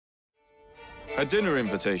A dinner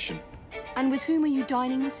invitation. And with whom are you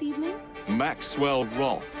dining this evening? Maxwell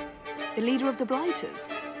Roth. The leader of the Blighters.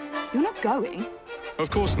 You're not going? Of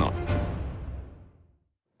course not.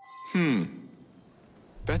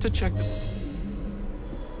 Better check the...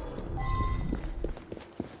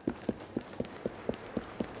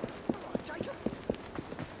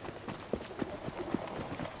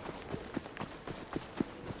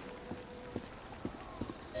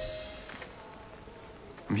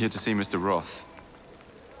 I'm here to see Mr. Roth.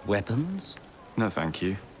 Weapons? No, thank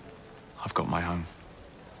you. I've got my own.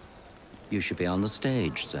 You should be on the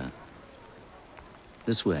stage, sir.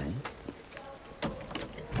 This way.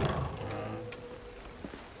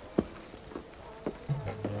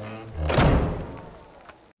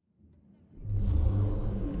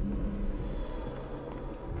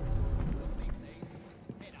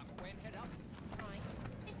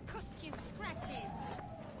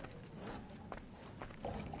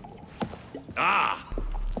 Ah!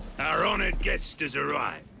 Our honored guest has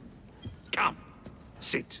arrived. Come,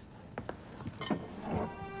 sit.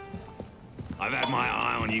 I've had my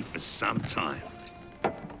eye on you for some time.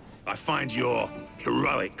 I find your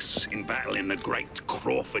heroics in battling the great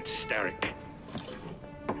Crawford Starrick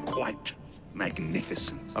quite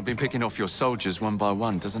magnificent. I've been picking off your soldiers one by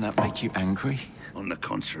one. Doesn't that make you angry? On the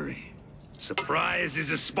contrary, surprise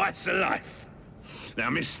is a spice of life. Now,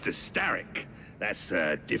 Mr. Starrick, that's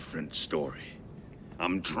a different story.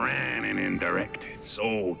 I'm drowning in directives,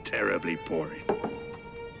 all terribly pouring.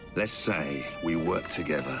 Let's say we work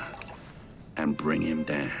together and bring him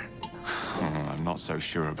down. I'm not so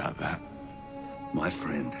sure about that. My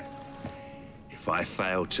friend, if I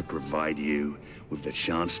fail to provide you with the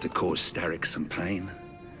chance to cause Starrick some pain,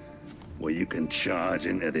 well, you can charge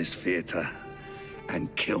into this theater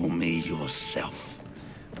and kill me yourself.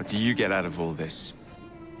 What do you get out of all this?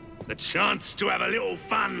 The chance to have a little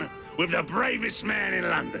fun with the bravest man in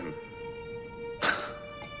London.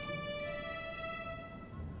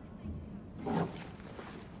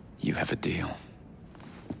 You have a deal.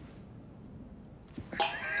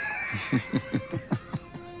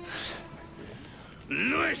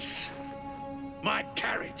 Lewis, my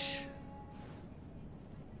carriage.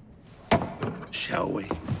 Shall we?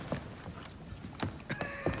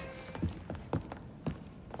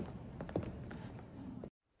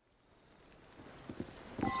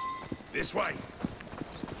 This way.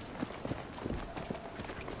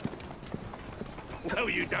 Well,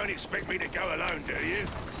 you don't expect me to go alone, do you?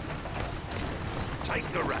 Take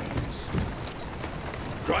the reins.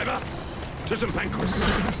 Driver, to St. Pancras.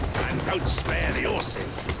 And don't spare the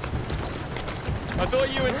horses. I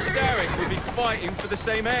thought you and Starrick would be fighting for the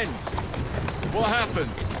same ends. What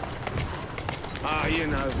happened? Ah, you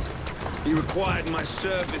know, he required my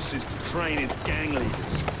services to train his gang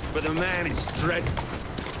leaders. But the man is dreadful.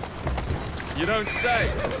 You don't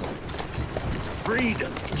say.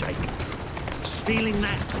 Freedom, Jacob. Stealing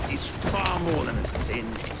that is far more than a sin.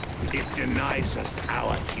 It denies us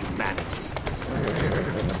our humanity.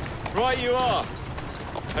 Right you are.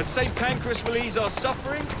 And St. Pancras will ease our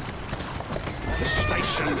suffering? The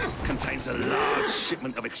station contains a large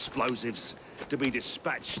shipment of explosives to be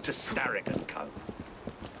dispatched to Starrick and Co.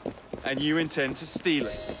 And you intend to steal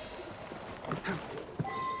it?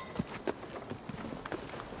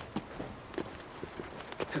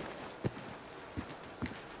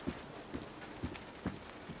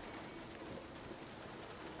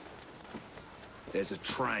 There's a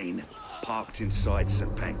train parked inside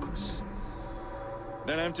St. Pancras.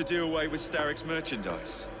 Then I'm to do away with Starrick's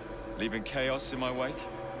merchandise, leaving chaos in my wake?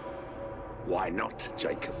 Why not,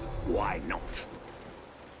 Jacob? Why not?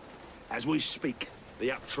 As we speak,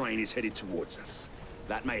 the up train is headed towards us.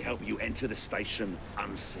 That may help you enter the station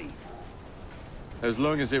unseen. As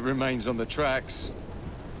long as it remains on the tracks.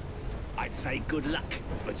 I'd say good luck,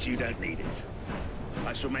 but you don't need it.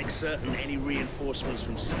 I shall make certain any reinforcements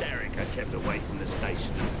from Starrick are kept away from the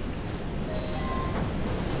station.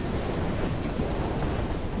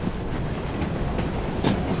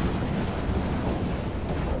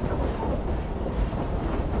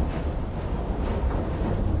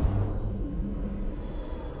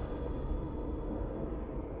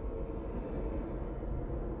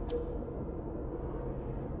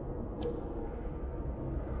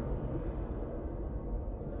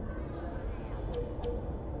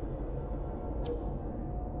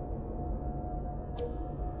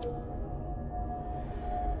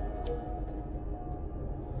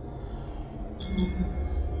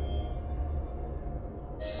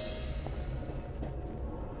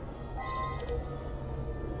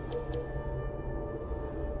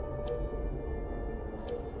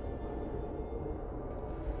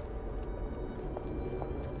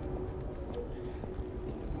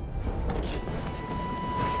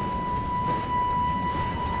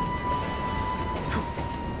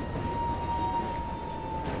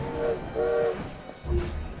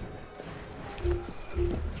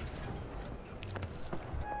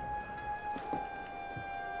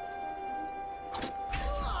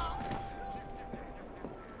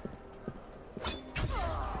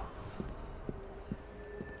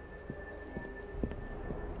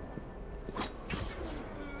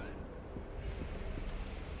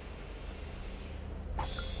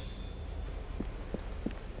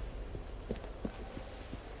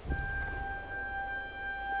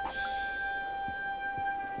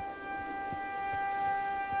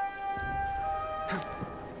 Smells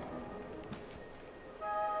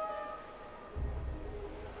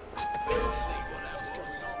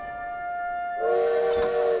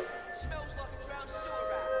like a drowned sewer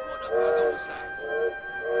rat. What the bugger was that?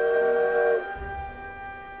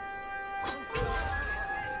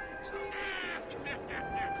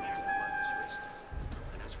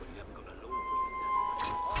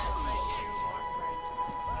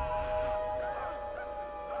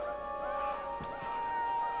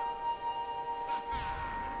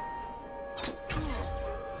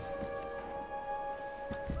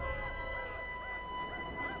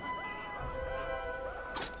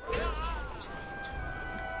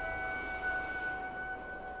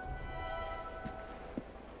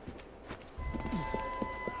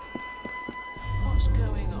 What's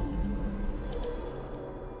going on?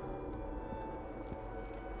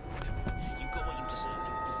 You got what you deserve,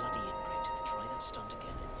 you bloody ingrate. Try that stunt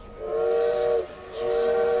again and you will be sorry. Yes.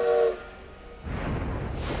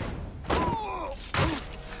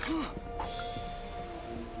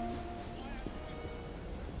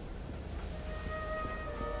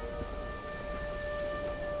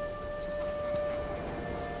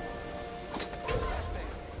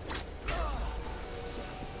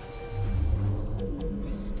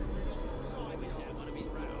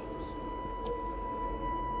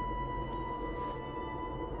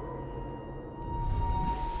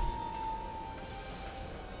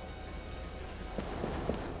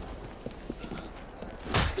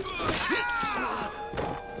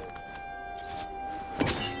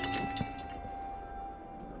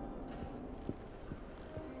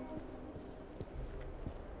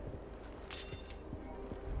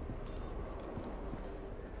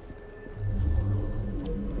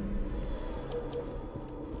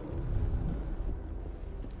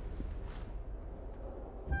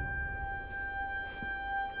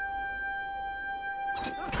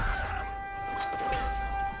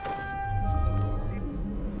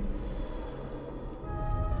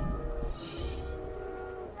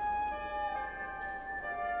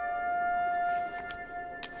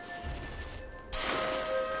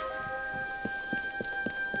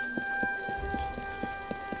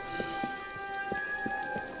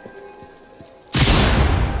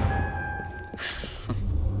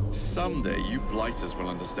 Someday, you blighters will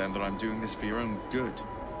understand that I'm doing this for your own good.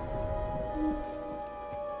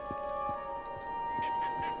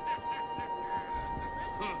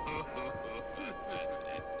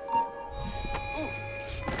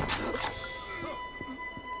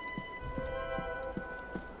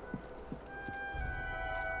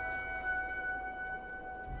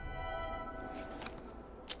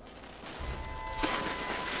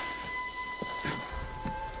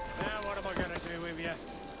 Now what am I gonna do with you?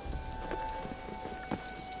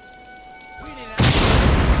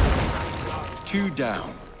 Two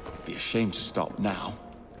down. Be ashamed to stop now.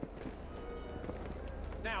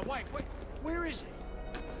 Now wait, where is he?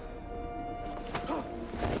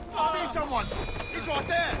 I see someone! He's right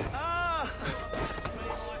there! Ah!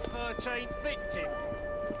 My 13th victim.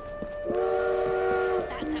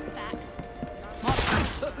 That's a fact.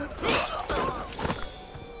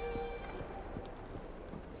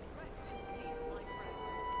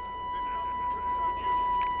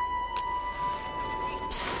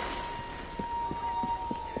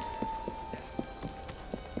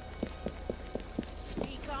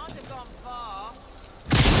 He can't have gone far.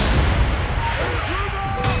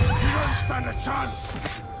 You don't stand a chance!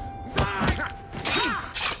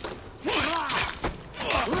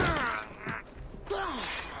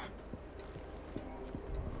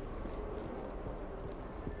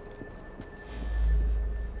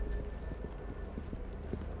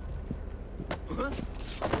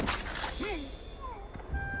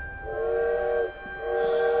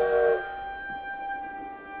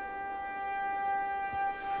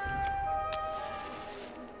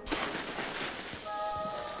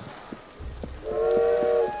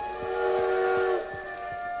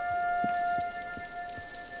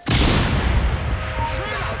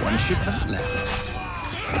 One shipment left.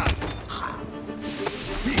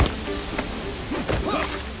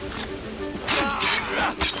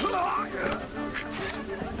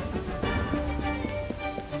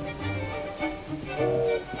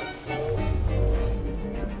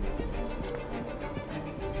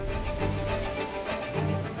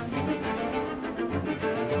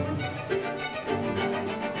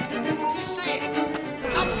 You see it?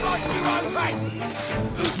 I'll slice you open!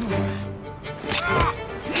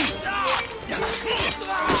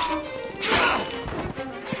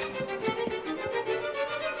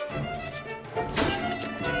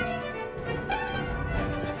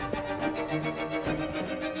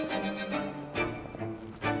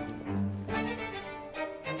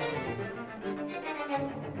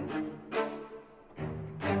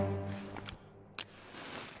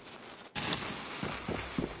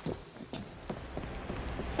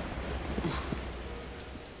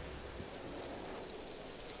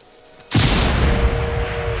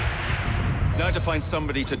 trying to find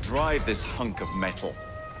somebody to drive this hunk of metal.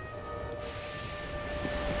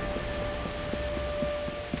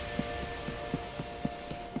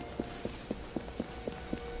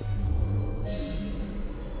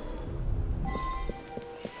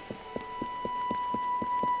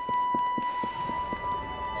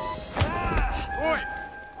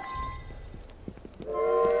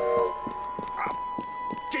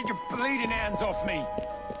 Get your bleeding hands off me!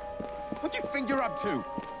 What do you think you're up to?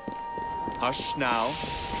 Hush now,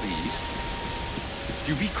 please.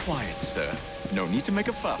 Do be quiet, sir. No need to make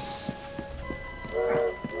a fuss.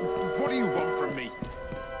 What do you want from me?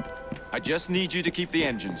 I just need you to keep the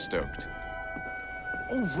engine stoked.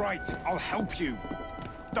 All right, I'll help you.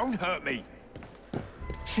 Don't hurt me.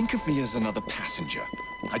 Think of me as another passenger.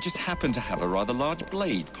 I just happen to have a rather large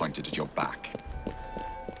blade pointed at your back.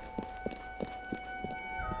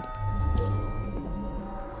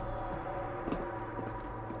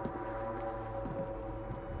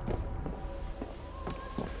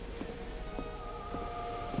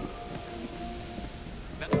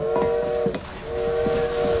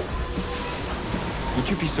 Would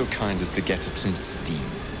you be so kind as to get up some steam?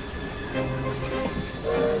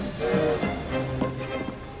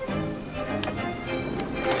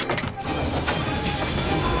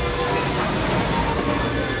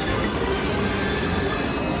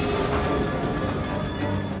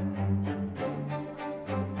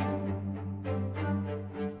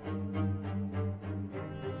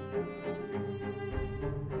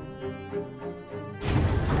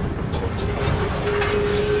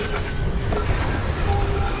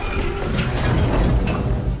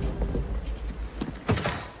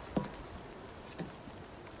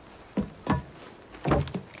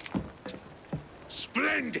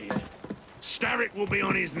 Splendid! Starrick will be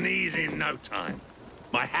on his knees in no time.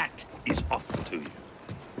 My hat is off to you.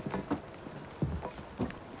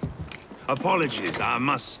 Apologies, I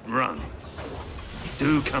must run.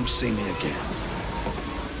 Do come see me again.